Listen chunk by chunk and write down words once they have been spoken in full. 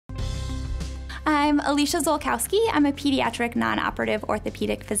I'm Alicia Zolkoske. I'm a pediatric non-operative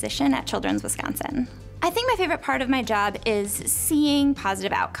orthopedic physician at Children's Wisconsin. I think my favorite part of my job is seeing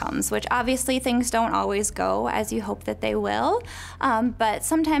positive outcomes, which obviously things don't always go as you hope that they will, but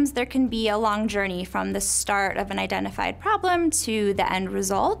sometimes there can be a long journey from the start of an identified problem to the end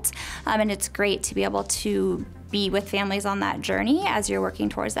result, and it's great to be able to be with families on that journey as you're working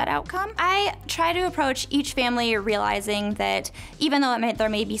towards that outcome. I try to approach each family realizing that even though there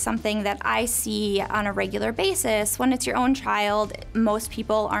may be something that I see on a regular basis, when it's your own child, most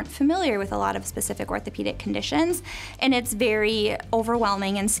people aren't familiar with a lot of specific orthopedic conditions, and it's very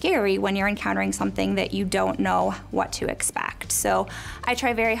overwhelming and scary when you're encountering something that you don't know what to expect. So I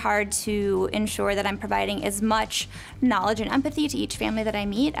try very hard to ensure that I'm providing as much knowledge and empathy to each family that I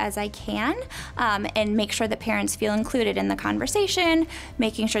meet as I can, and make sure that parents feel included in the conversation,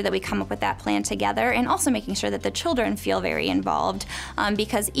 making sure that we come up with that plan together, and also making sure that the children feel very involved,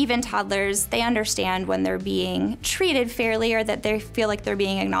 because even toddlers, they understand when they're being treated fairly or that they feel like they're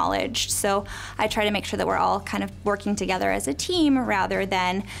being acknowledged. So I try to make sure that we're all kind of working together as a team rather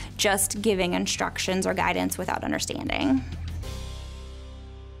than just giving instructions or guidance without understanding.